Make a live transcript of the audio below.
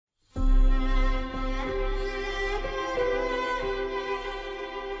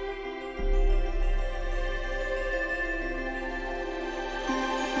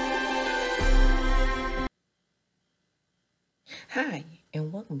Hi,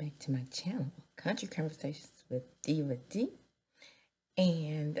 and welcome back to my channel, Country Conversations with Diva D.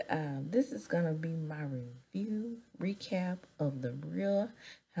 And this is going to be my recap of the Real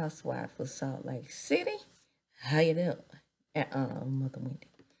Housewife of Salt Lake City. How you doing? And Mother Wendy.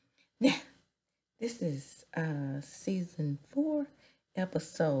 Now, this is season 4,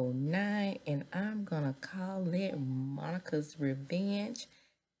 episode 9, and I'm going to call it Monica's Revenge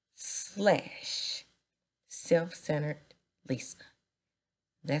 / Self-Centered Lisa.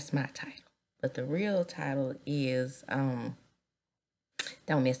 That's my title. But the real title is don't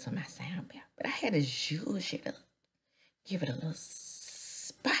mess with my sound bit. But I had to zhuzh it up. Give it a little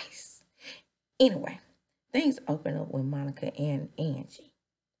spice. Anyway, things open up with Monica and Angie.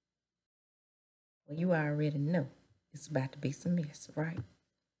 Well, you already know it's about to be some mess, right?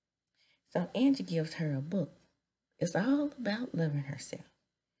 So Angie gives her a book. It's all about loving herself.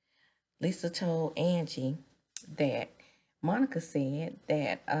 Lisa told Angie that Monica said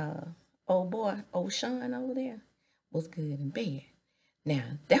that old Sean over there was good in bed. Now,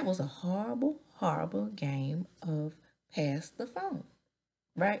 that was a horrible, horrible game of pass the phone,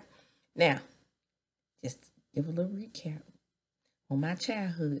 right? Now, just give a little recap. On my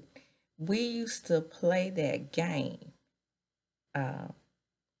childhood, we used to play that game at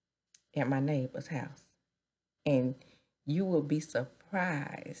my neighbor's house. And you will be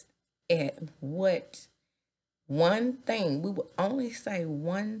surprised at what one thing, we would only say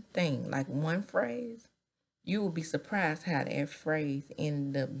one thing, like one phrase. You will be surprised how that phrase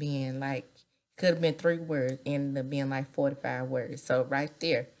ended up being like, could have been 3 words, ended up being like 45 words. So right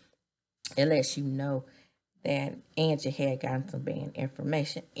there, it lets you know that Angie had gotten some bad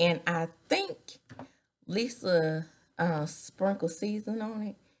information. And I think Lisa sprinkled season on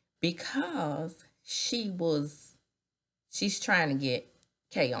it because she's trying to get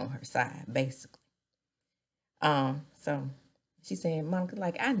Kay on her side, basically. So she said, Monica,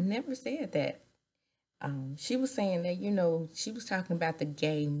 like, I never said that. She was saying that, she was talking about the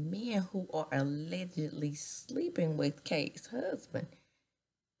gay men who are allegedly sleeping with Kay's husband.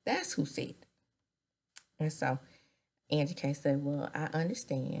 That's who said it. And so Angie Kay said, well, I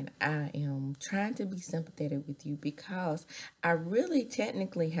understand. I am trying to be sympathetic with you because I really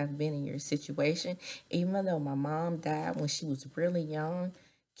technically have been in your situation. Even though my mom died when she was really young,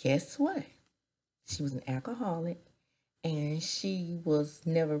 guess what? She was an alcoholic. And she was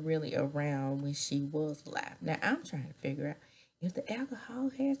never really around when she was alive. Now, I'm trying to figure out if the alcohol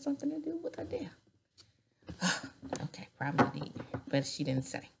had something to do with her death. Okay, probably did, but she didn't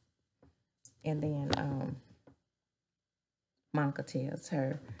say. And then Monica tells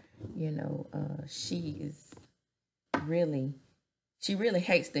her, she really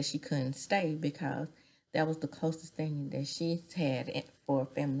hates that she couldn't stay because that was the closest thing that she's had for a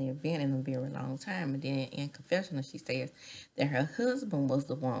family event in a very long time. And then in confessional, she says that her husband was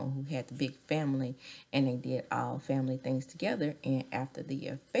the one who had the big family and they did all family things together. And after the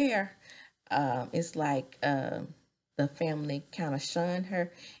affair, it's like the family kind of shunned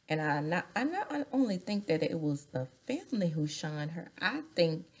her. And I not only think that it was the family who shunned her, I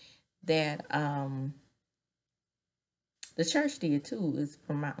think that the church did too, is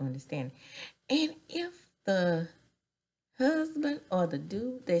from my understanding. And if the husband or the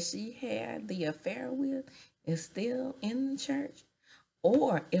dude that she had the affair with is still in the church,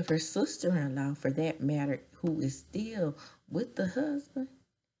 or if her sister-in-law, for that matter, who is still with the husband,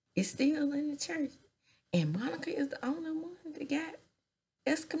 is still in the church, and Monica is the only one that got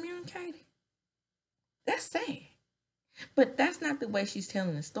excommunicated, that's sad. But that's not the way she's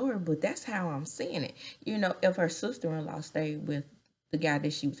telling the story, but that's how I'm seeing it. If her sister-in-law stayed with the guy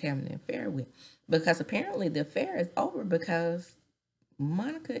that she was having an affair with, because apparently the affair is over because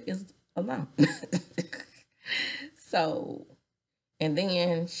Monica is alone. So, and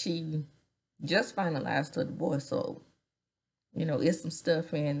then she just finalized her divorce, so, it's some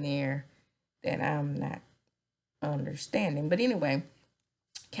stuff in there that I'm not understanding. But anyway,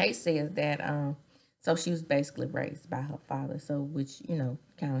 Kate says that so she was basically raised by her father, so which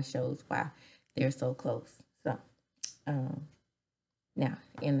kind of shows why they're so close. So now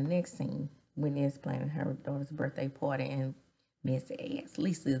in the next scene, when Ned's planning her daughter's birthday party and Missy asks,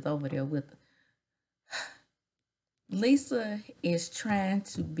 Lisa is over there with her. Lisa is trying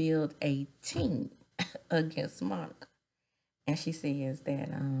to build a team against Monica, and she says that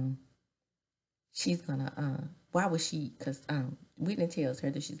she's gonna why would she, because Whitney tells her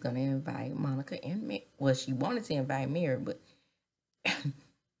that she's gonna invite Monica and she wanted to invite Mary, but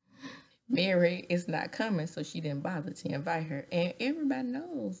Mary is not coming, so she didn't bother to invite her. And everybody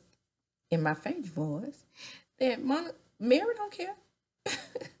knows in my favorite voice that Mary don't care.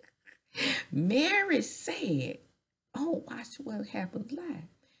 Mary said Oh, watch what happens live.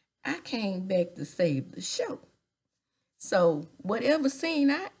 I came back to save the show. So whatever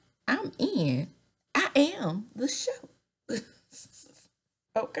scene I'm in, I am the show.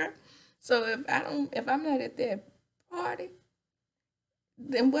 Okay. So if I'm not at that party,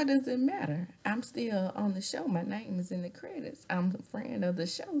 then what does it matter? I'm still on the show. My name is in the credits. I'm a friend of the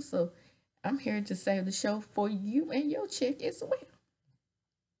show. So I'm here to save the show for you and your chick as well.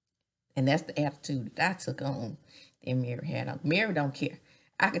 And that's the attitude that I took on that Mary had on. Mary don't care.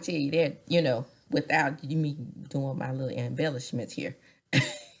 I can tell you that, without me doing my little embellishments here.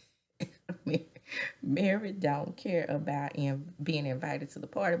 Mary don't care about being invited to the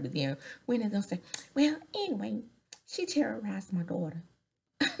party, but then when they're gonna say, well, anyway, she terrorized my daughter.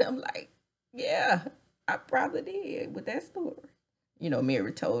 I'm like, yeah, I probably did with that story.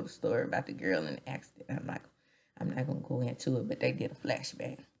 Mary told a story about the girl in the accident. I'm not gonna go into it, but they did a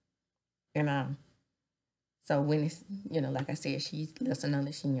flashback. And so when it's, like I said, she's listening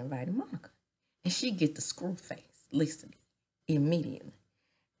unless she invited Monica. And she get the screw face, Lisa, immediately.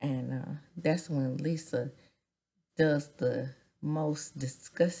 And that's when Lisa does the most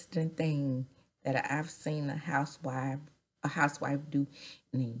disgusting thing that I've seen a housewife do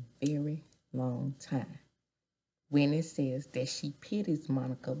in a very long time. When it says that she pities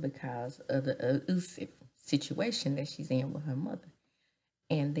Monica because of the abusive situation that she's in with her mother.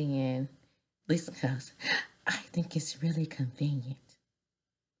 And then Lisa goes, I think it's really convenient.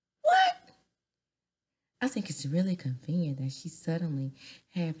 What? I think it's really convenient that she's suddenly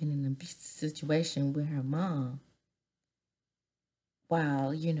having an abusive situation with her mom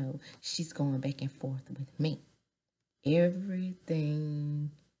while, she's going back and forth with me.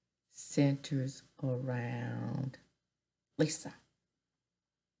 Everything centers around Lisa.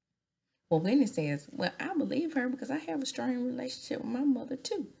 Well, when it says, well, I believe her because I have a strong relationship with my mother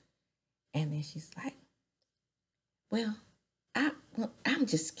too. And then she's like, well, I'm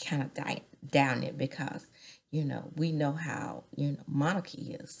just kind of down it because, we know how, Monica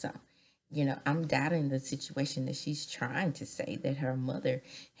is. So, I'm doubting the situation that she's trying to say that her mother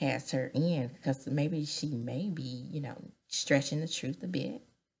has her in because maybe she may be, stretching the truth a bit.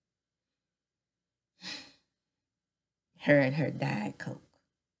 Her and her Diet Coke,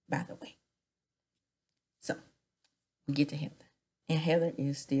 by the way. So, we get to Heather. And Heather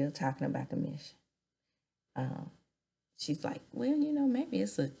is still talking about the mission. She's like, well, maybe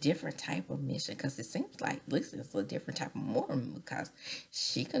it's a different type of mission because it seems like Lisa's a different type of Mormon because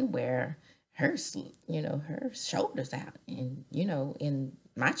she can wear her, her shoulders out. And, in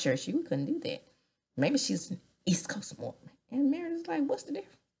my church, you couldn't do that. Maybe she's an East Coast Mormon. And Meredith's like, what's the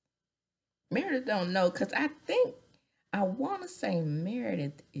difference? Meredith don't know because I want to say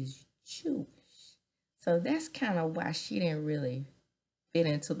Meredith is Jewish. So that's kind of why she didn't really fit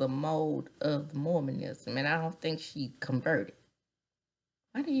into the mold of Mormonism, and I don't think she converted.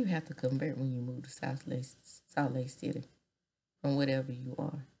 Why do you have to convert when you move to Salt Lake City from whatever you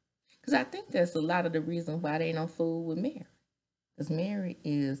are? Because I think that's a lot of the reason why they don't fool with Mary. Because Mary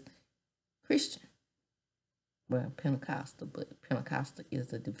is Christian. Well, Pentecostal, but Pentecostal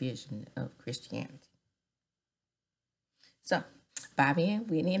is a division of Christianity. So, Bobby and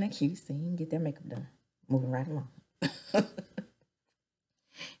Whitney in a cute scene get their makeup done. Moving right along.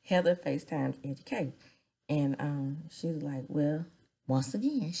 Heather FaceTimes Auntie Kay. And she's like, well, once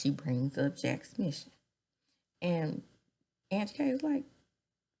again, she brings up Jack's mission. And Auntie Kay is like,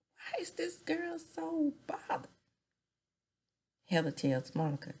 why is this girl so bothered? Heather tells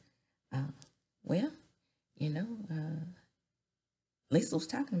Monica, well, Lisa was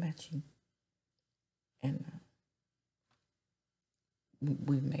talking about you. And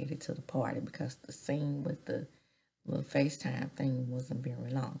we made it to the party because the scene with the little FaceTime thing wasn't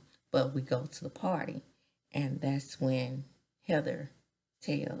very long. But we go to the party, and that's when Heather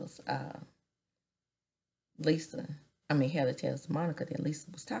tells Heather tells Monica that Lisa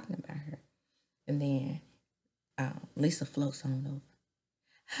was talking about her. And then Lisa floats on over.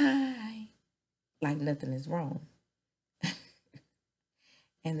 Hi. Like nothing is wrong.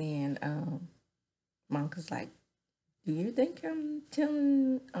 And then Monica's like, do you think I'm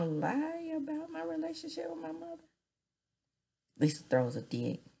telling a lie about my relationship with my mother? Lisa throws a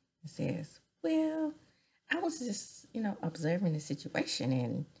dig and says, well, I was just, observing the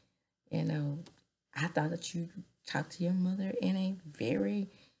situation and, I thought that you talked to your mother in a very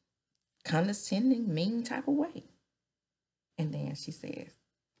condescending, mean type of way. And then she says,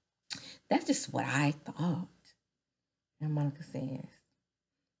 that's just what I thought. And Monica says,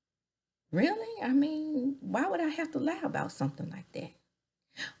 really? I mean, why would I have to lie about something like that?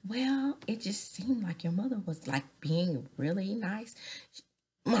 Well, it just seemed like your mother was like being really nice.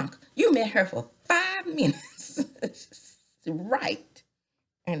 Monica, you met her for 5 minutes. Right.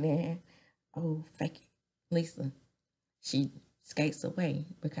 And then, oh, fake it. Lisa, she skates away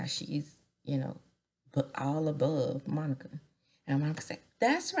because she's, but all above Monica. And Monica said,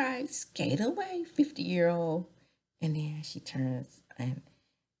 that's right, skate away, 50-year-old. And then she turns and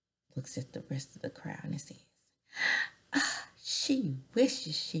looks at the rest of the crowd and says, ah, she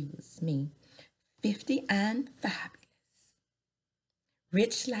wishes she was me, 50 and fabulous,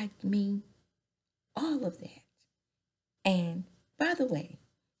 rich like me, all of that. And by the way,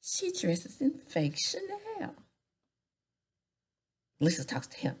 she dresses in fake Chanel. Lisa talks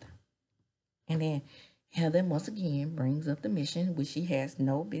to Heather. And then Heather once again brings up the mission, which she has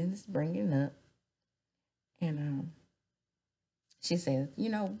no business bringing up. And she says,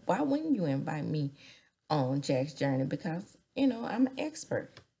 why wouldn't you invite me on Jack's journey? Because, I'm an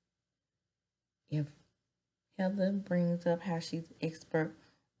expert. If Heather brings up how she's an expert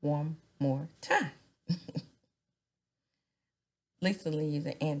one more time. Lisa leaves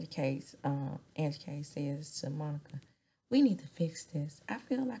and Angie K says to Monica, we need to fix this. I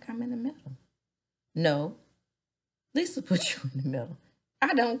feel like I'm in the middle. No, Lisa put you in the middle.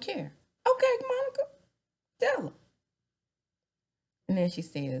 I don't care. Okay, Monica, tell her. And then she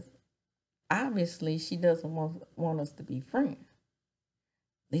says, obviously she doesn't want us to be friends.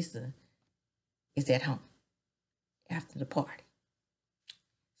 Lisa is at home after the party.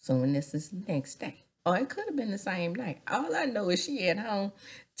 So when this is the next day. Or it could have been the same night. All I know is she at home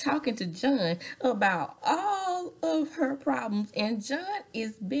talking to John about all of her problems. And John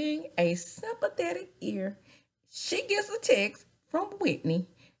is being a sympathetic ear. She gets a text from Whitney.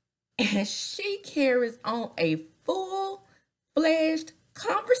 And she carries on a full-fledged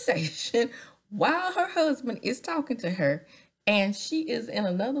conversation while her husband is talking to her. And she is in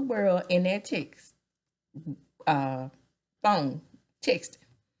another world in that text. Phone texting.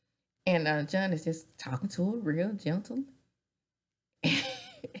 And John is just talking to her real gentle. Then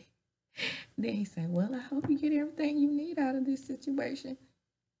he said, well, I hope you get everything you need out of this situation.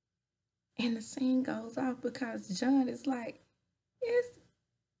 And the scene goes off because John is like, yes,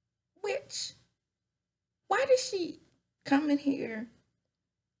 witch. Why did she come in here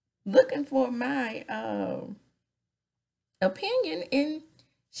looking for my opinion and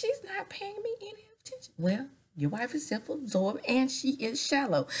she's not paying me any attention? Well, your wife is self-absorbed and she is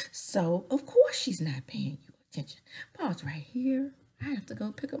shallow. So, of course, she's not paying you attention. Pause right here. I have to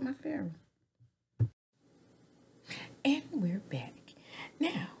go pick up my pharaoh. And we're back.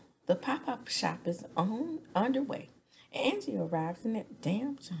 Now, the pop-up shop is underway. Angie arrives in that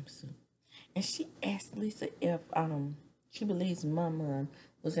damn jumpsuit. And she asked Lisa if she believes Mama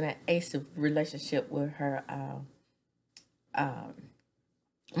was in an abusive relationship with her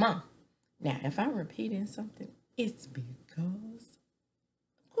mom. Now, if I'm repeating something, it's because,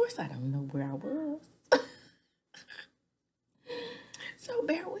 of course, I don't know where I was. So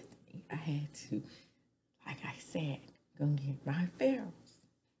bear with me. I had to, like I said, go get my pharaohs.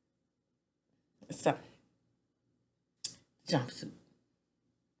 So, jumpsuit.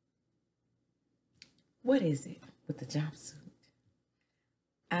 What is it with the jumpsuit?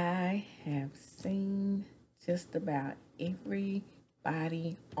 I have seen just about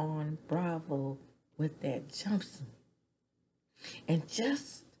everybody on Bravo with that jumpsuit. And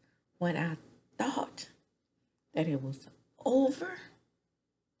just when I thought that it was over,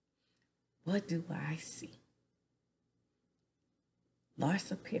 what do I see?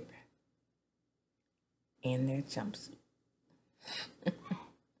 Larsa Pippen in their jumpsuit.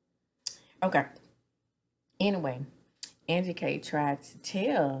 Okay. Anyway, Angie K tried to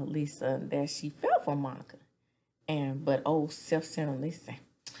tell Lisa that she fell for Monica. But old self-centered Lisa,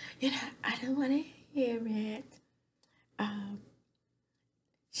 I don't want to hear it.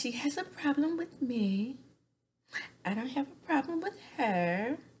 She has a problem with me. I don't have a problem with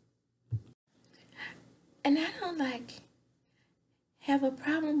her. And I don't have a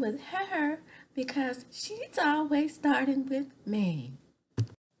problem with her because she's always starting with me.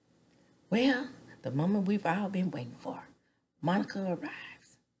 Well, the moment we've all been waiting for. Monica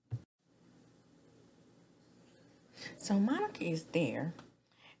arrives. So Monica is there,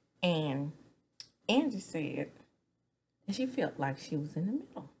 and Angie said that she felt like she was in the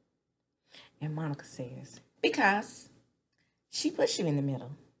middle. And Monica says, because she puts you in the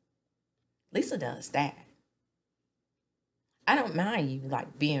middle. Lisa does that. I don't mind you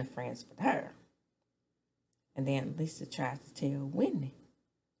being friends with her. And then Lisa tries to tell Whitney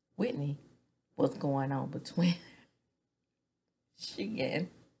what's going on between she and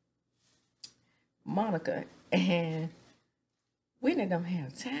Monica. And Whitney don't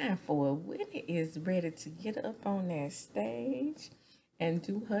have time for it. Whitney is ready to get up on that stage and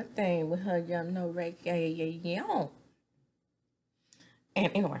do her thing with her young no reggae.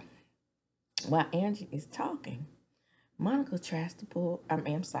 And anyway, while Angie is talking, Monica tries to pull,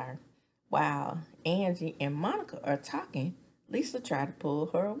 I'm sorry. While Angie and Monica are talking, Lisa tried to pull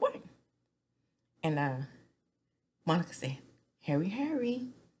her away. And Monica said, hurry, hurry,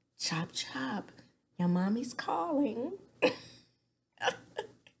 chop, chop, your mommy's calling.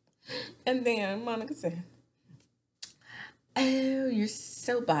 And then Monica said, oh, you're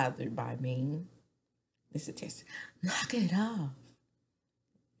so bothered by me. Lisa says, knock it off.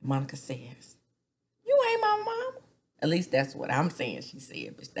 Monica says, you ain't my mama. At least that's what I'm saying she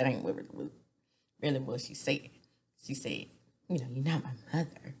said, but that ain't really what she said. She said, you know, you're not my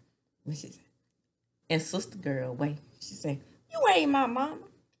mother. And she said, and sister girl, wait. She said, you ain't my mama.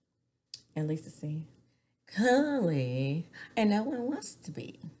 And Lisa said, Cully, and no one wants to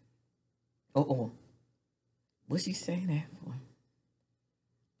be. What she say that for?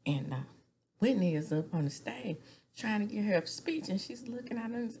 And Whitney is up on the stage trying to get her up speech, and she's looking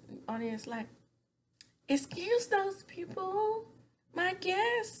at the audience like, excuse those people, my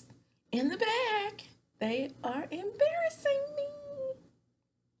guests in the back. They are embarrassing me.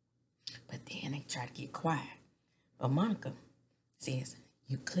 But then they try to get quiet. But Monica says,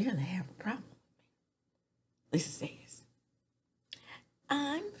 you clearly have a problem with me. Lisa says,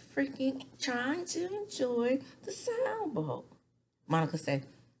 I'm freaking trying to enjoy the sound bowl. Monica said,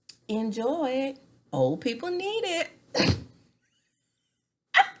 enjoy it. Old people need it.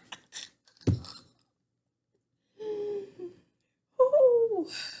 Ooh,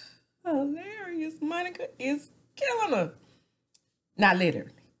 hilarious. Monica is killing her. Not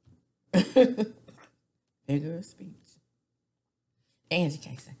literally. Figure of speech. Angie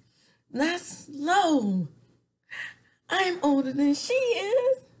can't say, that's low. I'm older than she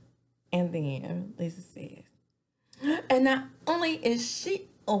is. And then Lisa says, and not only is she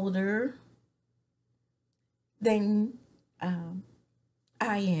older than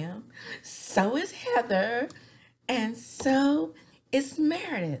I am, so is Heather, and so is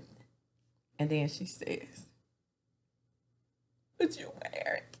Meredith. And then she says, but you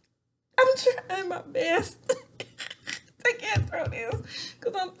married. I'm trying my best to get through this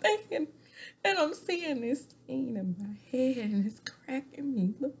because I'm thinking and I'm seeing this scene in my head and it's cracking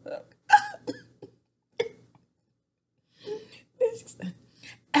me. Look.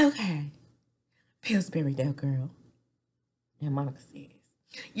 Okay, Pillsbury Dough Girl. And Monica says,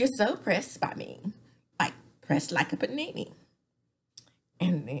 you're so pressed by me, like pressed like a panini.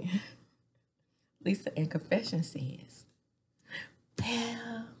 And then Lisa in confession says,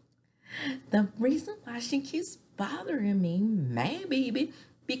 well, the reason why she keeps bothering me maybe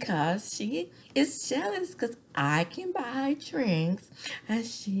because she is jealous because I can buy drinks and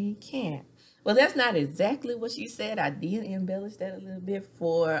she can't. Well, that's not exactly what she said. I did embellish that a little bit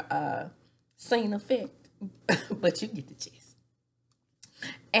for scene effect, but you get the gist.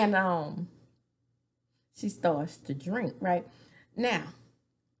 And she starts to drink, right? Now,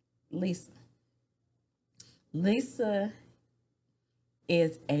 Lisa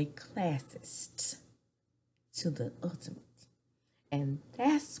is a classist to the ultimate. And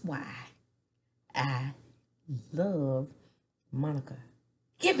that's why I love Monica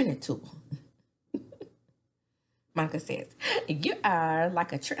giving it to her. Monica says, you are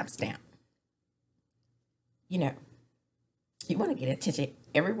like a tramp stamp. You know, you want to get attention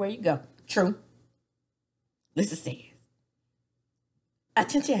everywhere you go. True. Lisa says,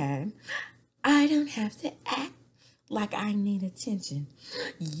 attention. I don't have to act like I need attention.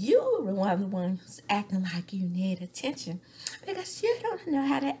 You're the one who's acting like you need attention because you don't know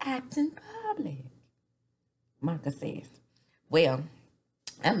how to act in public. Monica says, well,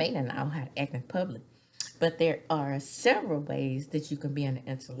 I may not know how to act in public, but there are several ways that you can be an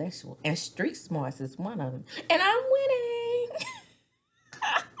intellectual, and street smarts is one of them. And I'm winning.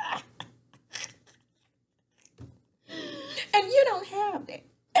 And you don't have that.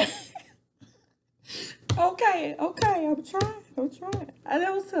 Okay, I'm trying.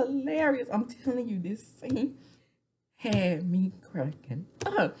 That was hilarious. I'm telling you, this scene had me cracking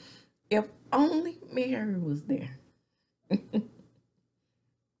up. If only Mary was there. And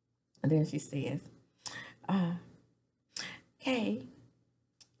then she says, okay,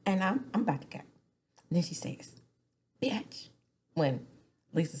 and I'm about to go. And then she says, bitch. When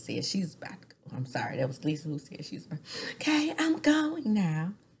Lisa says she's about to go. I'm sorry, that was Lisa who said she's about to go. Okay, I'm going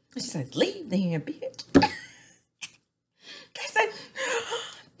now. And she says, leave then, bitch. They say,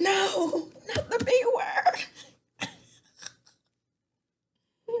 no, not the B word.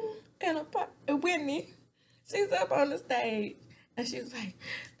 And Whitney, she's up on the stage. And she was like,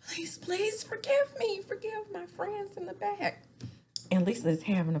 please forgive me. Forgive my friends in the back. And And Lisa's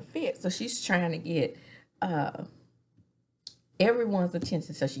having a fit. So she's trying to get everyone's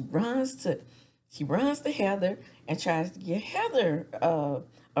attention. So she runs to Heather and tries to give Heather a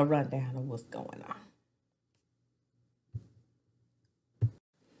rundown of what's going on.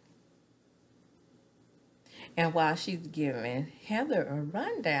 And while she's giving Heather a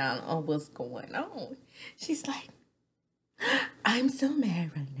rundown on what's going on, she's like, I'm so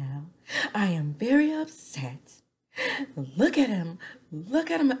mad right now. I am very upset. Look at him.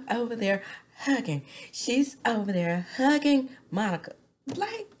 Look at him over there hugging. She's over there hugging Monica.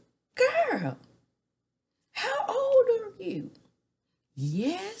 Like, girl, how old are you?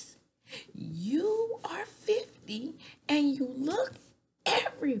 Yes, you are 50 and you look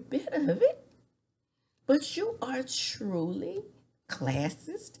every bit of it. But you are truly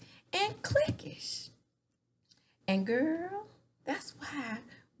classist and cliquish. And girl, that's why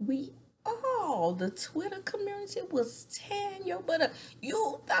the Twitter community was tearing your butt up.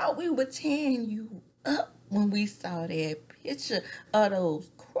 You thought we were tearing you up when we saw that picture of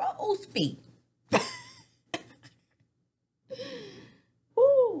those crow's feet.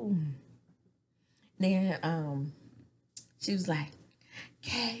 Ooh. Then she was like,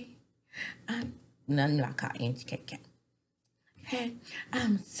 Kay, I'm not called Angie KK. Hey,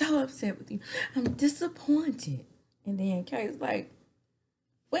 I'm so upset with you. I'm disappointed. And then Kay's like,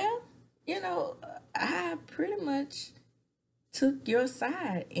 well, I pretty much took your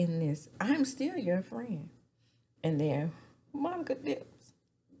side in this. I'm still your friend. And then Monica dips.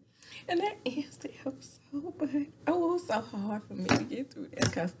 And that ends the episode. But it was so hard for me to get through that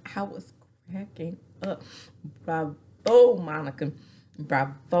because I was cracking up. Bravo, Monica.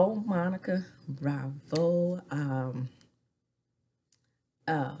 Bravo, Monica. Bravo,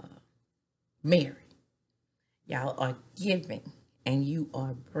 Mary. Y'all are giving and you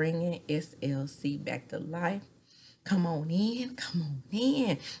are bringing SLC back to life. Come on in. Come on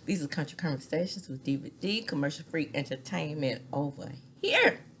in. These are Country Conversations with DVD, commercial-free entertainment over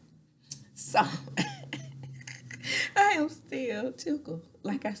here. So, I am still tickled.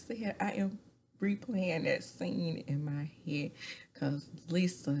 Like I said, I am replaying that scene in my head because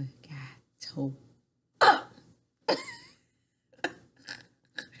Lisa got told up.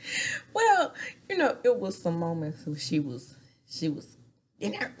 Well, it was some moments where she was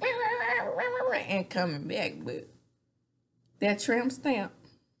in there and coming back, but that tramp stamp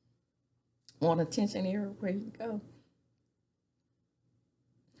want attention everywhere you go.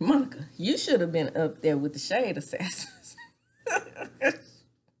 Monica, you should have been up there with the Shade Assassins.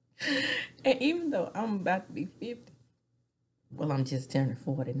 And even though I'm about to be 50, well, I'm just turning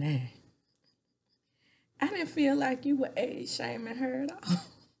 49. I didn't feel like you were age shaming her at all.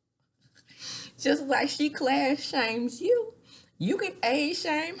 Just like she class shames you, you can age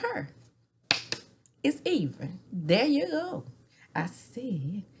shame her. It's even. There you go. I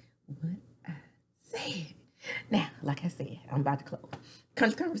said what I said. Now, like I said, I'm about to close.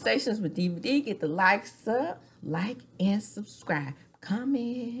 Country Conversations with DVD. Get the likes up, like and subscribe.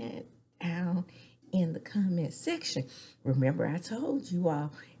 Comment down in the comment section. Remember, I told you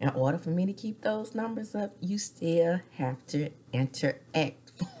all, in order for me to keep those numbers up, you still have to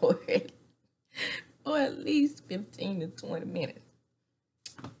interact for it. Or at least 15 to 20 minutes.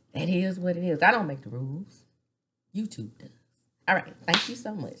 That is what it is. I don't make the rules. YouTube does. All right. Thank you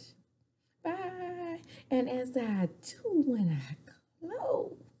so much. Bye. And as I do when I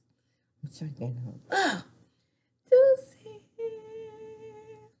close, I'm checking up.